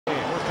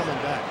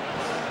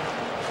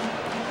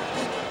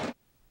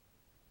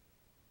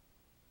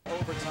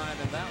overtime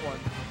in that one.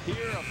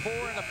 Here, a 4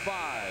 and a 5.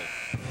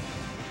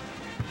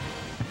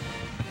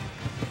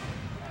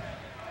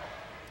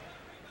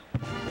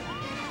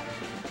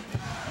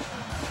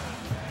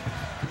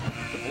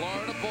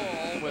 Florida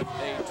ball with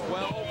a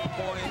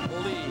 12-point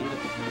lead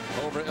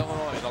over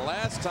Illinois. The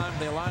last time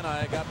the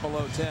Illini got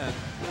below 10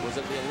 was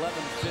at the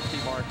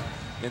 11:50 mark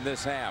in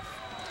this half.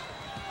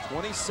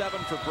 27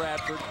 for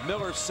Bradford.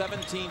 Miller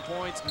 17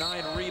 points,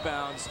 9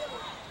 rebounds.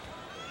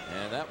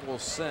 And that will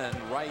send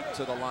Wright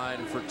to the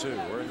line for 2.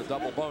 We're in the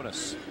double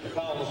bonus. It's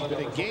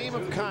been a game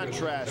of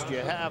contrast. You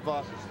have,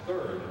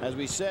 as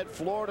we said,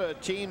 Florida, a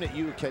team that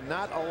you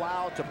cannot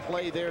allow to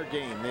play their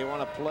game. They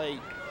want to play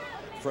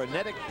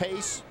frenetic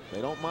pace. They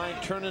don't mind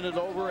turning it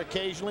over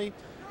occasionally.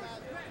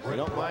 They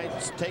don't mind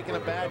taking a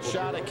bad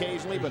shot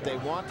occasionally, but they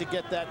want to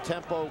get that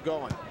tempo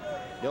going.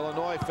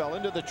 Illinois fell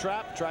into the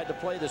trap, tried to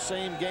play the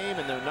same game,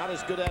 and they're not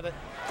as good at it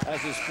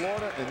as is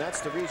Florida, and that's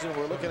the reason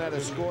we're looking at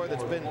a score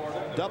that's been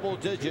double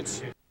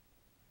digits.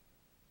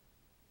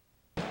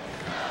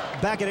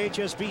 Back at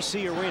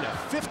HSBC Arena,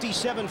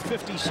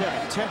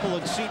 57-57. Temple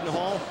and Seton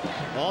Hall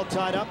all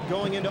tied up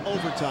going into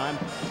overtime.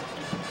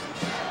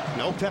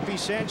 No Pepe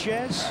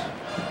Sanchez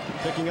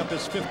picking up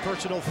his 5th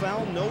personal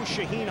foul. No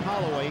Shaheen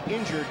Holloway,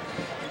 injured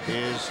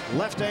his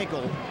left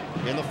ankle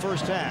in the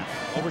first half.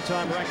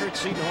 Overtime record,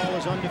 Seton Hall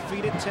is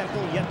undefeated.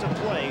 Temple yet to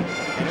play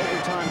an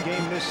overtime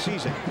game this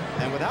season.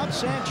 And without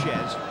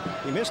Sanchez,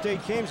 he missed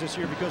 8 games this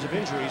year because of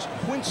injuries.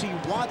 Quincy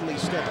Wadley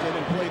stepped in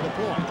and played the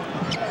point.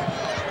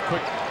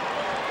 Quick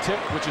tip,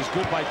 which is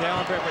good by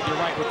Dallenberg, but you're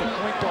right, with the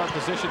point guard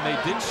position, they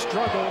did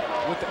struggle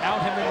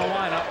without him in the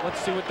lineup. Let's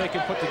see what they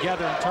can put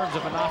together in terms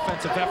of an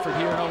offensive effort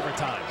here in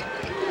overtime.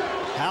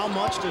 How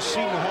much does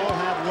Seton Hall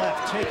have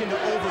left taken to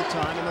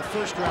overtime in the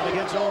first round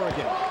against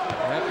Oregon?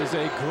 That is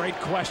a great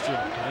question,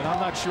 and I'm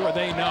not sure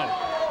they know.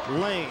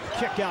 Lane,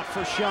 kick out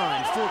for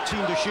Shine, 14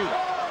 to shoot.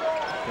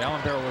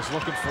 Dallenberg was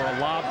looking for a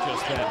lob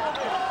just then.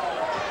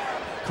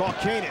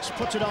 Caucanis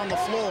puts it on the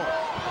floor.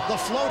 The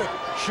floater,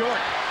 short.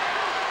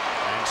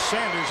 And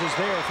Sanders is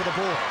there for the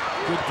board.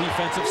 Good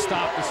defensive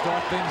stop to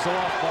start things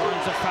off.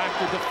 Barnes a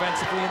factor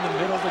defensively in the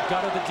middle, the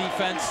gut of the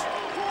defense.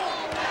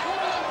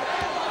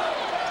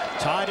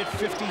 Tied at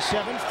 57,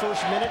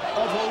 first minute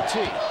of OT.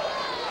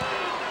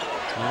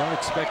 You don't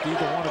expect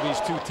either one of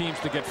these two teams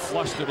to get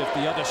flustered if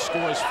the other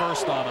scores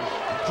first on them.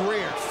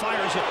 Greer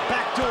fires it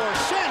backdoor.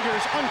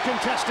 Sanders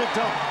uncontested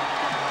dunk.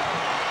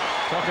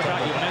 Talk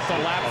about your mental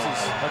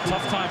lapses. A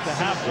tough time to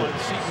have one.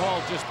 Seton Hall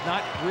just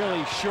not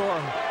really sure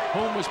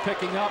whom was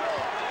picking up.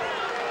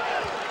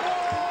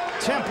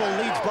 Temple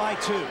leads by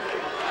 2.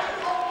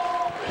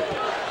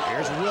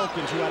 Here's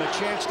Wilkins, who had a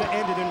chance to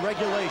end it in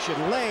regulation.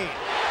 Lane,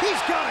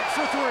 he's got it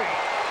for 3.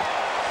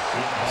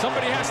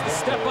 Somebody has to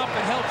step up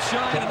and help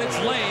Shine, and it's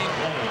Lane.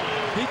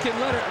 He can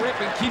let it rip,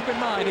 and keep in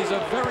mind, he's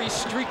a very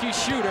streaky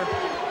shooter.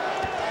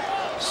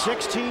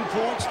 16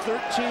 points,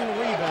 13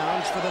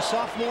 rebounds for the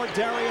sophomore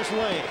Darius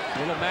Lane.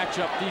 Little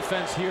matchup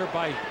defense here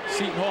by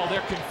Seton Hall.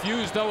 They're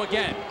confused, though,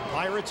 again.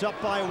 Pirates up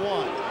by 1.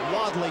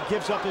 Wadley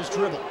gives up his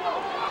dribble.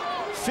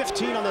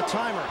 15 on the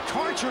timer.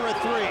 Karcher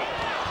at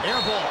 3.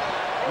 Air ball.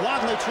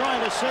 Wadley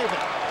trying to save it.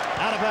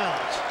 Out of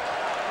bounds.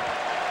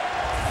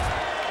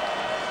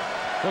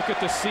 Look at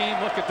the seam.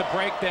 Look at the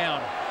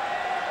breakdown.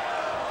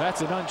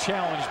 That's an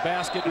unchallenged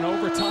basket in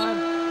overtime.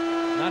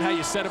 Not how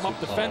you set him up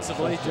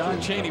defensively. John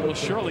Chaney will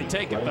surely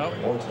take it, though.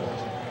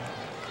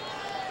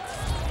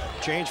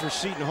 Change for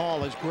Seton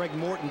Hall as Greg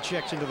Morton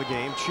checks into the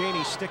game.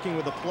 Chaney sticking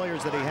with the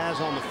players that he has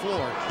on the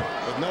floor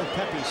with no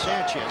Pepe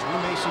Sanchez. We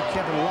may see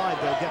Kevin Lyde,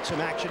 though, get some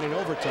action in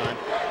overtime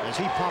as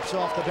he pops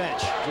off the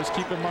bench. Just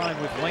keep in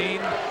mind with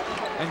Lane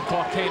and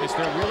Caucanis,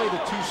 they're really the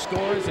 2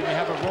 scorers, and you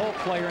have a role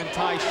player in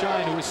Ty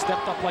Shine who has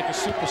stepped up like a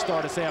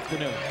superstar this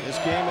afternoon. This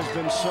game has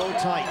been so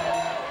tight.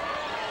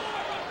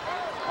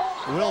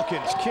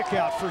 Wilkins, kick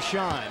out for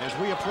Shine as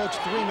we approach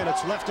 3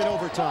 minutes left in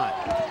overtime.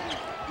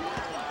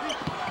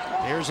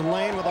 Here's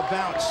Lane with a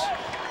bounce.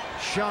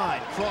 Shine,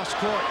 cross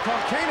court.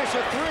 Caucanis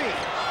at 3.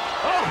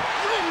 Oh,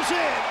 rims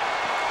in.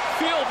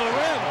 Feel the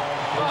rim.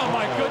 Oh,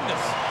 my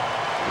goodness.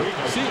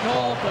 Seton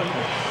Hall, the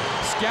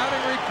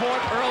scouting report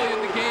early in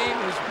the game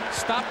was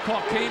stop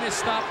Caucanis,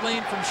 stop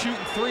Lane from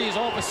shooting 3s.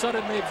 All of a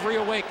sudden, they've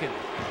reawakened.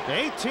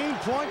 18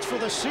 points for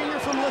the senior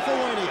from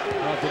Lithuania.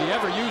 Did he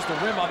ever use the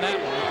rim on that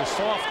one? With the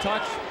soft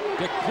touch,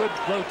 get good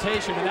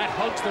rotation, and that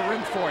hugs the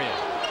rim for you.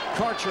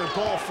 Karcher,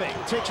 ball fake,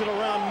 takes it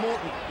around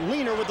Morton.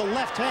 Leaner with the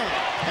left hand,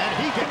 and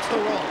he gets the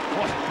roll.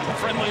 Oh,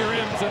 friendly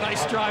rims, a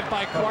nice drive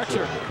by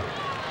Karcher.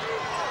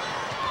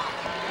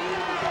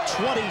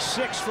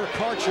 26 for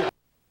Karcher.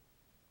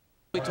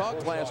 We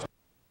talked last.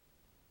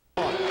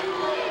 I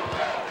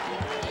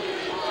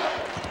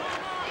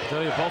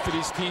tell you, both of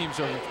these teams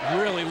are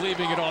really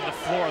leaving it on the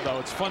floor, though.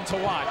 It's fun to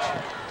watch.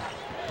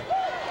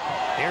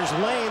 Here's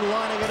Lane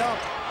lining it up.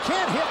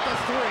 Can't hit the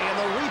 3, and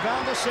the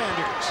rebound to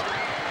Sanders.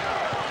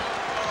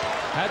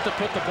 Had to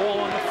put the ball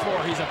on the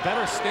floor. He's a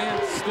better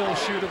standstill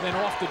shooter than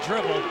off the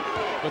dribble,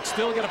 but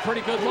still got a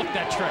pretty good look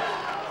that trick.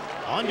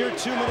 Under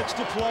 2 minutes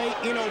to play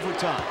in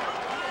overtime.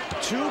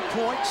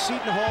 2-point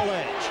Seton Hall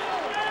edge.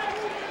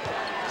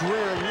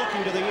 Greer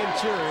looking to the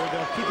interior.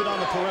 They'll keep it on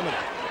the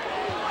perimeter.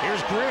 Here's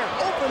Greer.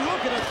 Open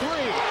look at a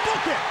three.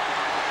 Book it.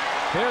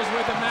 There's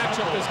where the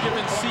matchup has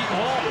given Seton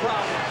Hall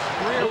problems.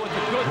 Greer with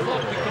a good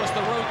look because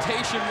the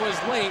rotation was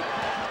late.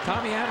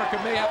 Tommy Amaker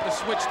may have to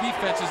switch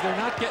defenses. They're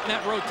not getting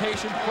that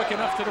rotation quick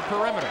enough to the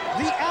perimeter.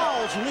 The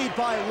Owls lead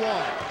by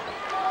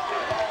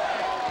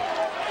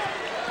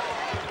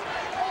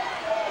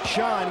 1.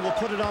 Shine will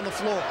put it on the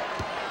floor.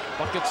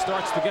 Bucket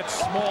starts to get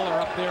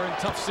smaller up there in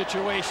tough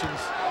situations.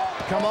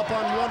 Come up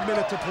on 1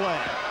 minute to play.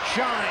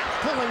 Shine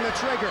pulling the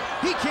trigger.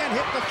 He can't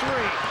hit the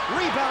three.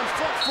 Rebound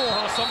foot for.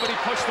 Oh, somebody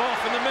pushed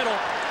off in the middle.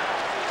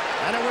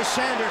 And it was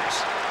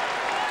Sanders.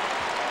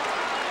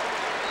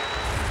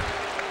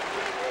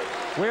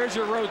 Where's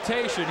your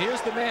rotation?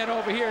 Here's the man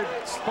over here.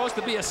 It's supposed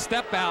to be a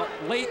step out.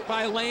 Late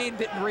by Lane,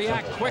 didn't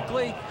react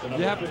quickly.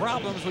 You have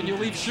problems when you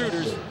leave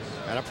shooters.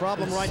 And a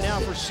problem right now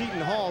for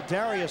Seton Hall.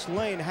 Darius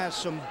Lane has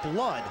some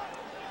blood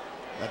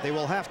that they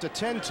will have to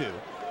tend to.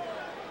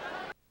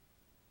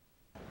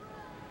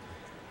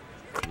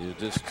 You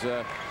just,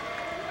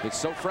 it's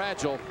so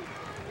fragile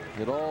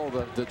that all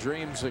the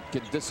dreams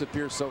can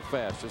disappear so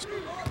fast. Just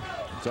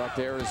talk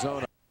to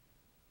Arizona.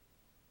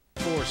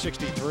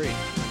 463.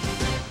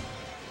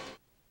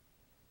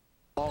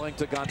 Falling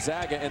to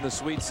Gonzaga in the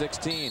Sweet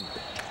 16.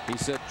 He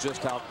said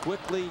just how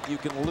quickly you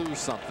can lose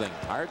something.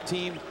 Our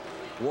team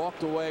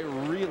walked away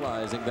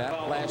realizing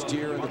that last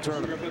year in the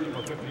tournament.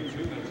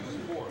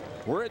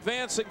 We're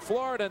advancing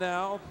Florida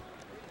now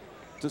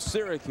to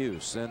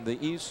Syracuse and the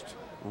East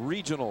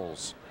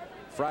Regionals.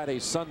 Friday,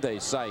 Sunday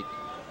site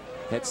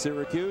at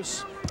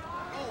Syracuse.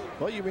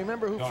 Well, you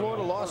remember who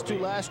Florida lost to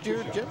last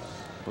year, Jim?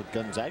 With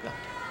Gonzaga.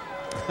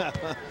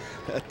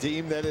 A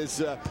team that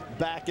is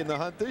back in the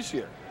hunt this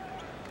year.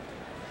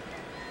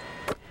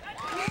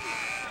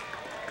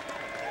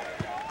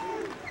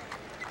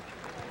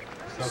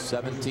 A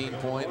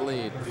 17-point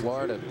lead.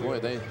 Florida, boy,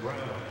 they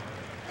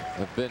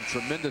have been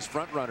tremendous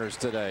front runners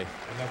today.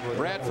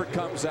 Bradford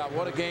comes out.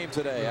 What a game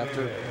today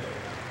after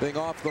being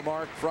off the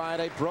mark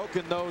Friday.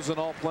 Broken nose and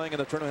all, playing in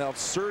the tournament. He'll have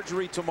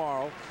surgery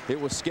tomorrow. It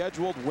was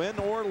scheduled win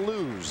or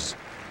lose.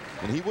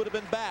 And he would have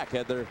been back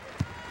had their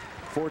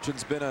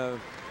fortunes been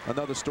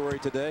another story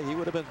today. He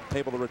would have been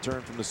able to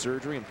return from the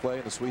surgery and play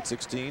in the Sweet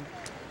 16.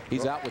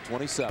 He's out with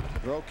 27.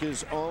 Broke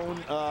his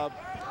own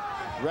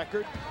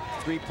record,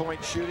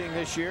 3-point shooting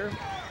this year.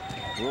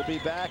 We'll be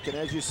back, and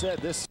as you said,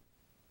 this.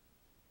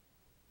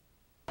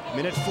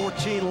 Minute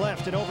 14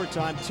 left in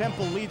overtime.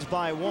 Temple leads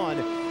by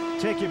 1.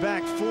 Take you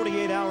back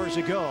 48 hours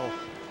ago.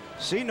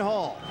 Seton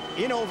Hall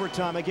in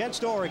overtime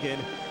against Oregon.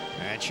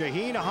 And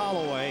Shaheen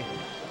Holloway,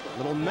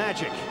 little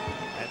magic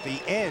at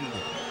the end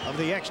of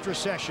the extra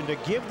session to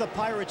give the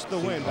Pirates the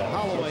win. But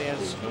Holloway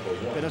has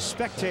been a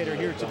spectator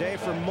here today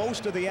for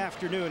most of the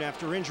afternoon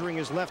after injuring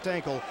his left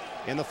ankle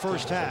in the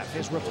first half.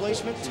 His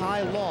replacement,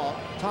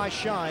 Ty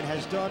Shine,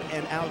 has done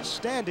an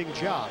outstanding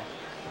job.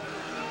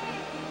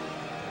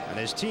 And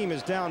his team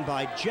is down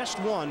by just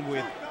 1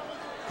 with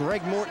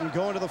Greg Morton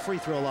going to the free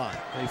throw line.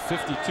 A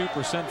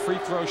 52% free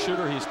throw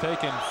shooter. He's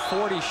taken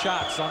 40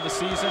 shots on the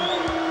season.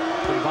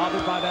 Been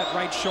bothered by that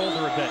right shoulder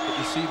a bit, but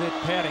you see that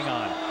padding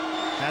on.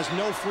 Has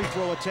no free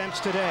throw attempts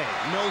today.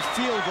 No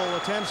field goal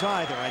attempts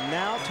either. And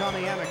now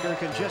Tommy Amaker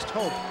can just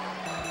hope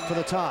for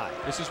the tie.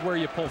 This is where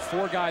you pull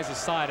 4 guys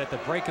aside at the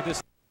break of this.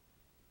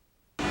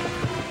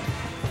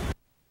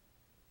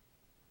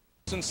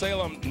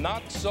 Salem,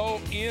 not so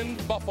in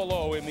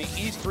Buffalo in the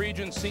East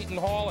Region. Seton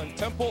Hall and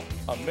Temple,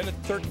 a minute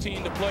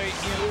 13 to play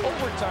in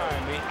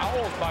overtime. The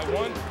Owls by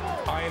 1.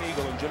 Ian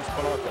Eagle and Jim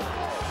Spanarka.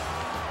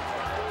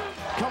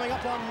 Coming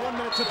up on 1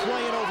 minute to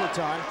play in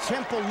overtime.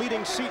 Temple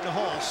leading Seton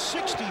Hall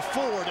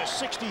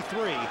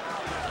 64-63.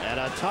 And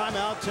a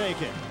timeout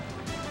taken.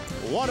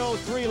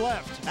 1:03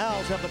 left.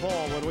 Owls have the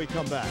ball when we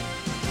come back.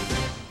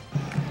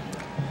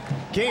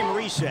 Game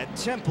reset.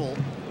 Temple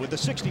with the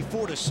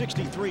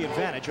 64-63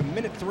 advantage. A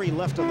minute 3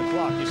 left on the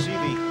clock. You see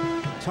the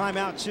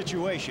timeout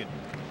situation.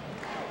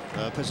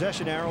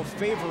 Possession arrow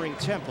favoring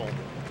Temple.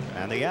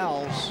 And the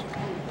Owls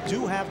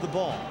do have the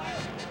ball.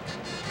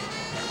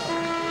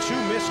 2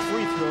 missed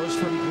free throws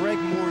from Greg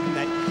Morton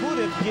that could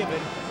have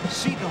given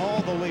Seton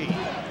Hall the lead.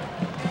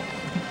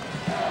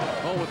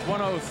 Oh, with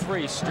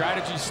 1:03,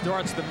 strategy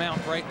starts to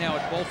mount right now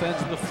at both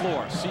ends of the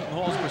floor. Seton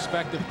Hall's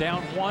perspective,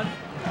 down 1.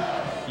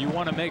 You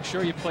want to make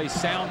sure you play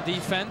sound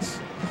defense.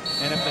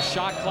 And if the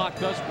shot clock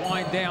does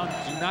wind down,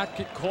 do not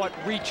get caught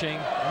reaching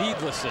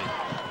needlessly.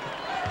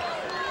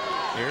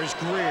 Here's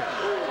Greer.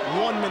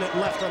 1 minute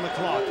left on the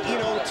clock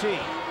in OT.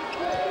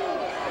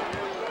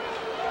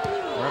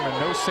 Remember,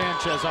 no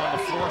Sanchez on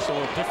the floor, so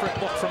a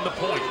different look from the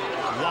point.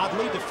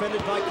 Wadley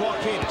defended by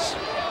Caucanis.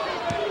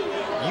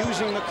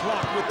 Using the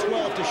clock with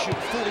 12 to shoot.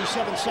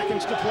 47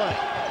 seconds to play.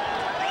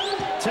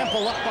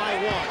 Temple up by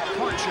 1.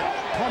 Karcher,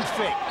 pump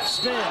fake,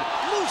 spin,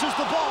 loses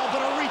the ball,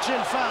 but a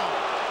reach-in foul.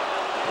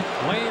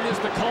 Lane is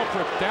the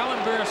culprit.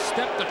 Dallenberg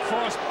stepped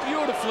across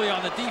beautifully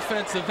on the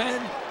defensive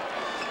end.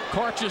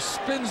 Karcher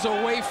spins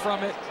away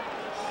from it,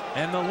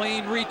 and the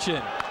Lane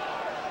reach-in.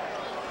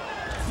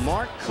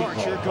 Mark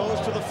Karcher goes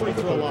to the free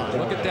throw line.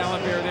 Look at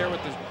Dallenberg there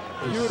with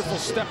the beautiful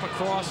step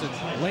across,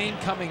 and Lane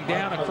coming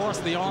down across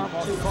the arm.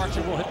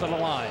 Karcher will hit to the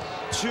line.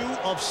 2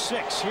 of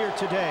 6 here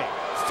today.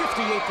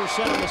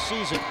 58% of the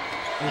season.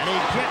 And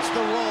he gets the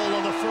roll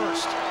on the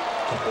first.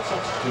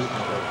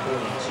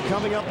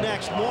 Coming up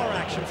next, more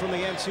action from the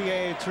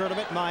NCAA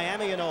tournament.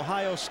 Miami and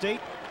Ohio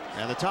State.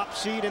 And the top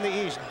seed in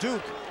the East,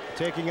 Duke,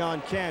 taking on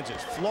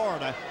Kansas.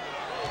 Florida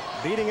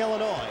beating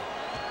Illinois.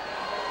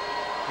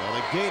 Well,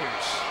 the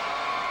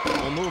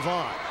Gators will move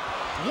on.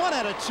 1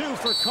 out of 2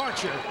 for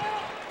Karcher.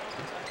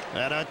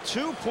 And a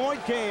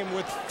 2-point game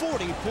with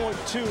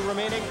 40.2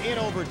 remaining in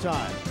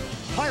overtime.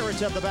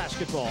 Pirates have the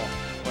basketball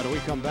when we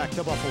come back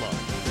to Buffalo.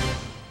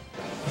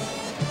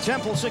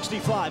 Temple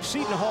 65,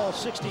 Seton Hall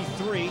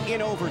 63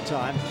 in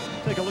overtime.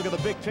 Take a look at the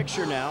big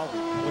picture now.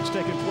 What's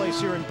taking place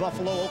here in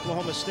Buffalo.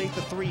 Oklahoma State,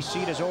 the 3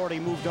 seed, has already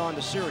moved on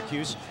to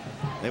Syracuse.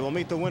 They will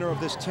meet the winner of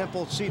this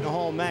Temple-Seton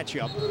Hall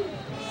matchup.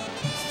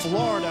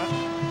 Florida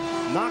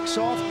knocks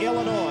off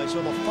Illinois,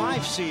 so the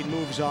 5 seed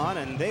moves on,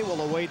 and they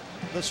will await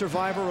the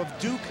survivor of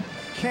Duke,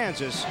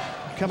 Kansas,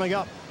 coming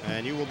up.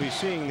 And you will be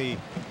seeing the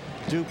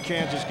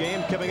Duke-Kansas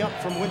game coming up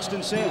from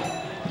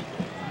Winston-Salem.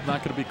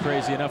 Not going to be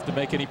crazy enough to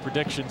make any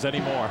predictions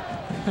anymore.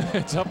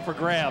 It's up for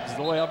grabs,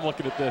 the way I'm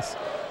looking at this.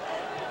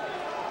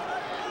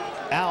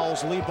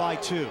 Owls lead by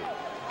 2.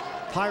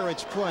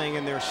 Pirates playing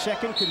in their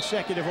 2nd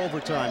consecutive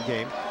overtime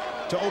game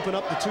to open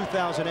up the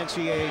 2000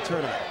 NCAA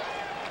tournament.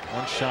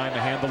 Want Shine to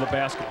handle the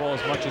basketball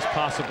as much as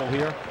possible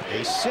here.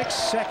 A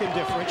 6-second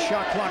difference,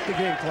 shot clock to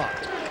game clock.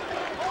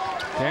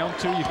 Down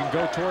 2, you can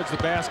go towards the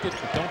basket,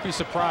 but don't be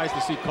surprised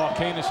to see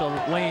Calcanis or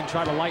Lane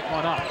try to light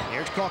one up.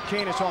 Here's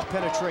Calcanis off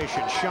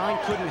penetration. Shine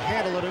couldn't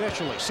handle it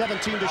initially.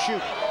 17 to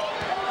shoot.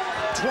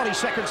 20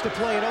 seconds to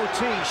play in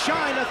OT.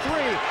 Shine a 3.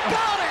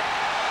 Got it!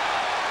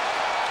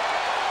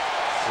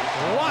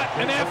 What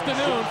an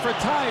afternoon for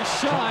Ty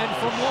Shine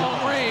from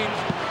long range.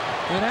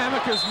 In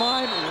Amica's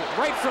mind,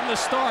 right from the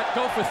start,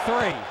 go for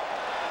 3.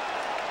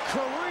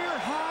 Career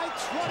high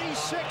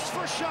 26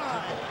 for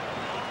Shine.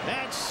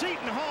 And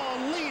Seton Hall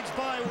leads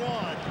by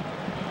 1.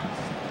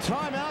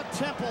 Timeout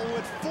Temple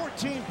with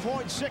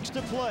 14.6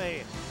 to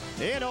play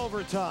in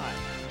overtime.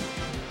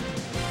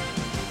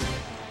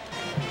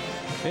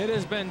 It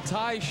has been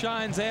Ty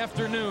Shine's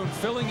afternoon,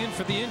 filling in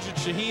for the injured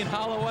Shaheen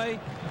Holloway.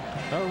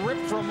 A rip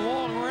from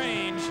long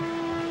range.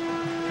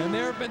 And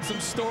there have been some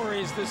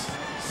stories this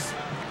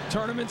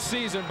tournament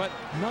season, but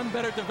none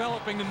better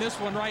developing than this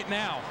one right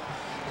now.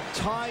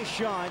 Ty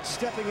Shine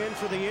stepping in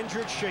for the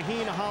injured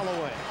Shaheen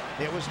Holloway.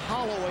 It was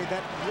Holloway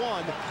that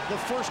won the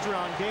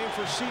first-round game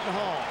for Seton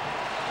Hall.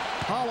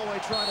 Holloway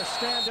trying to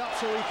stand up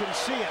so he can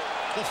see it.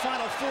 The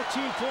final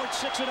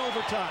 14.6 in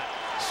overtime.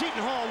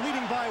 Seton Hall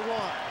leading by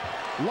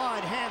 1.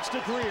 Line hands to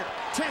Greer.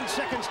 10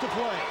 seconds to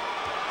play.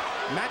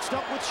 Matched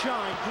up with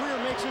Shine. Greer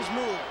makes his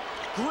move.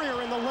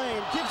 Greer in the lane.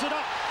 Gives it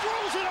up.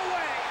 Throws it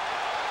away.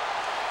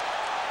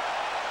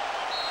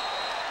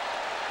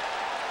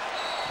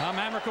 Tom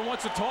Hammerkin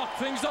wants to talk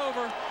things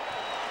over.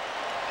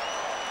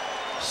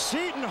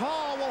 Seton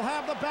Hall will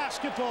have the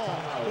basketball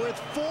with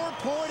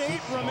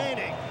 4.8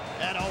 remaining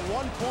and a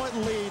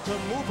 1-point lead to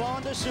move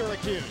on to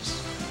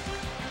Syracuse.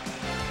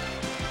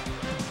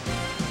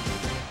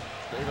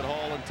 David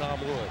Hall and Tom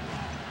Wood.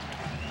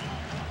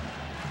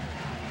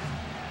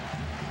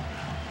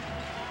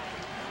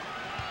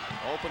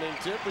 Opening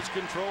tip is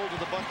controlled to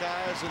the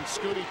Buckeyes and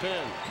Scooty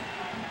Penn.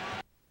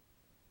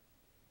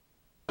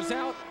 Was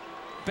out.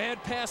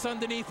 Bad pass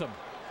underneath him.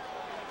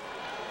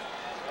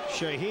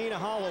 Shaheen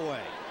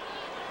Holloway.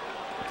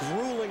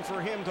 Grueling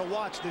for him to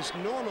watch this.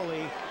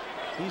 Normally,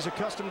 he's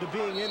accustomed to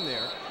being in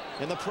there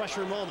in the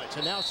pressure moments.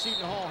 And now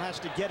Seton Hall has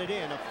to get it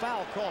in. A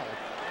foul call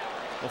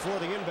before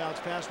the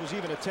inbounds pass was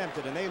even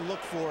attempted. And they look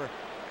for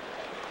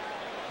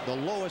the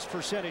lowest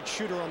percentage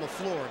shooter on the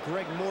floor,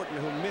 Greg Morton,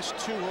 who missed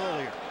 2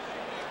 earlier.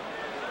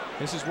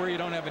 This is where you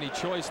don't have any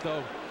choice,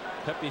 though.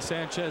 Pepe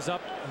Sanchez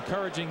up,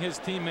 encouraging his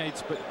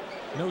teammates, but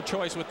no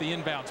choice with the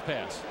inbounds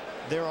pass.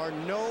 There are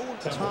no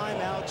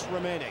timeouts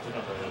remaining.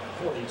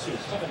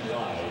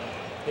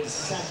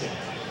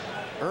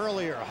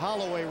 Earlier,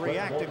 Holloway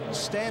reacted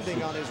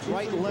standing on his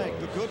right leg,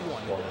 the good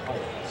one.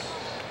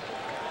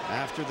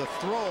 After the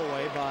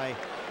throwaway by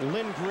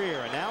Lynn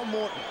Greer. And now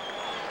Morton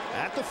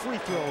at the free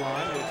throw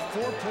line with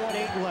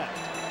 4.8 left.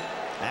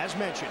 As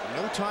mentioned,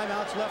 no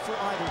timeouts left for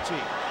either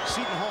team.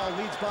 Seton Hall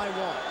leads by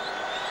 1.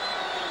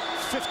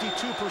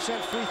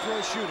 52% free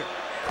throw shooter.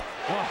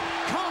 Oh,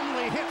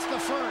 calmly hits the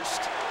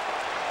first.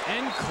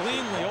 And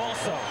cleanly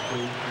also.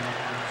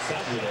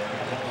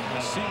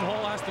 Seton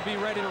Hall has to be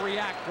ready to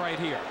react right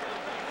here.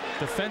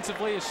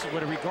 Defensively,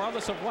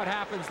 regardless of what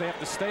happens, they have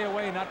to stay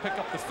away and not pick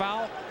up the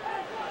foul.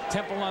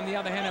 Temple, on the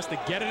other hand, has to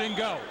get it and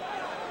go.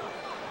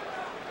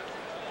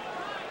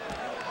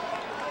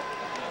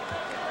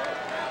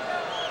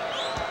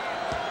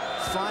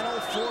 Final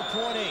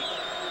 4.8.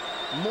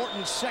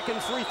 Morton's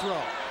second free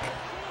throw.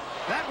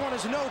 That one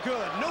is no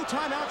good. No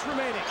timeouts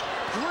remaining.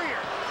 Greer,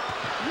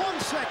 1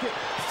 second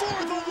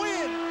for the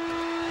win.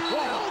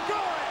 Well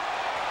good.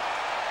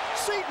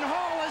 Seton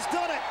Hall has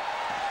done it.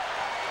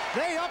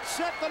 They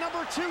upset the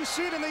 #2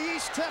 seed in the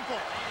East, Temple,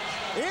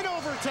 in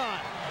overtime,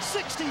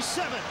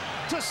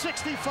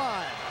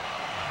 67-65.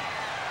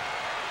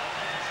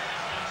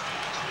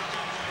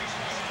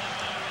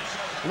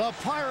 The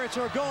Pirates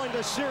are going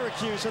to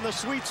Syracuse in the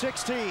Sweet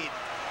 16.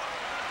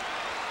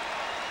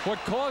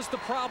 What caused the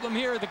problem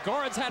here, the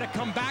guards had to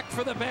come back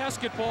for the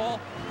basketball.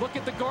 Look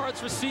at the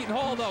guards for Seton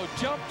Hall, though.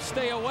 Jump,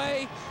 stay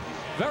away.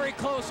 Very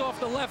close off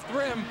the left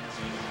rim.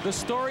 The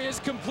story is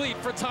complete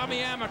for Tommy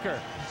Amaker.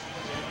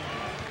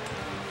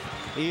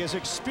 He has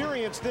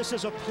experienced this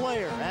as a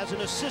player, as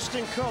an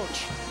assistant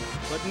coach,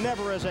 but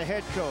never as a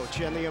head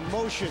coach. And the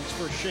emotions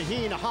for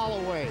Shaheen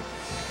Holloway,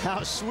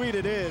 how sweet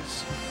it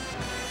is.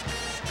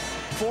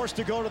 Forced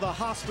to go to the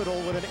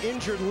hospital with an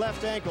injured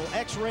left ankle,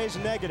 x-rays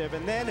negative,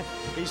 and then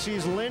he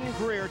sees Lynn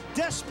Greer,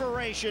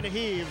 desperation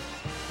heave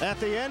at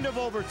the end of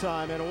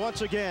overtime. And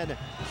once again,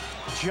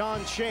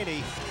 John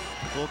Chaney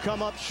will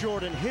come up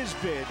short in his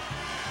bid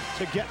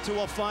to get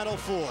to a Final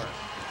Four.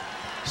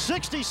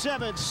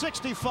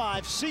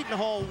 67-65, Seton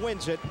Hall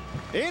wins it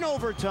in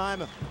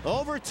overtime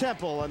over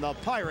Temple, and the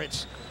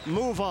Pirates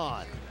move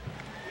on.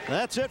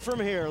 That's it from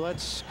here.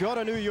 Let's go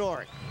to New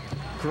York.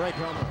 Craig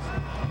Ramos.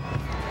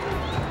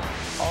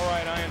 All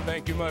right, Ian,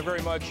 thank you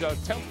very much.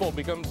 Temple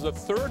becomes the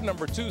third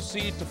 #2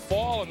 seed to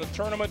fall in the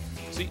tournament.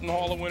 Seton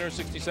Hall a winner,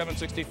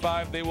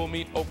 67-65. They will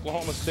meet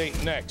Oklahoma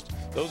State next.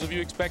 Those of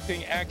you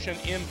expecting action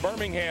in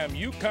Birmingham,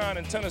 UConn,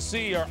 and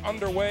Tennessee are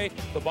underway.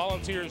 The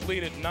Volunteers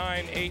lead at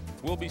 9-8.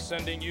 We'll be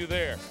sending you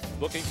there.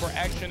 Looking for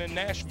action in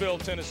Nashville,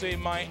 Tennessee,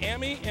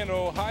 Miami, and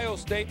Ohio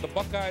State. The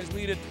Buckeyes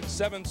lead at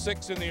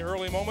 7-6 in the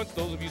early moments.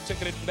 Those of you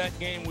ticketed for that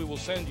game, we will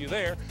send you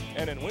there.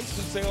 And in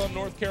Winston-Salem,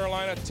 North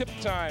Carolina, tip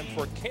time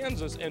for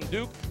Kansas and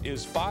Duke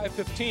is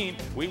 5:15.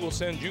 We will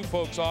send you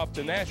folks off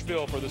to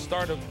Nashville for the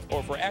start of,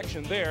 or for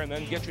action there, and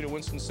then get you to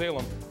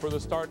Winston-Salem for the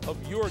start of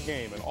your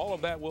game. And all of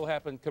that will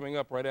happen coming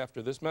up right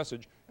after this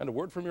message and a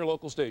word from your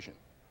local station.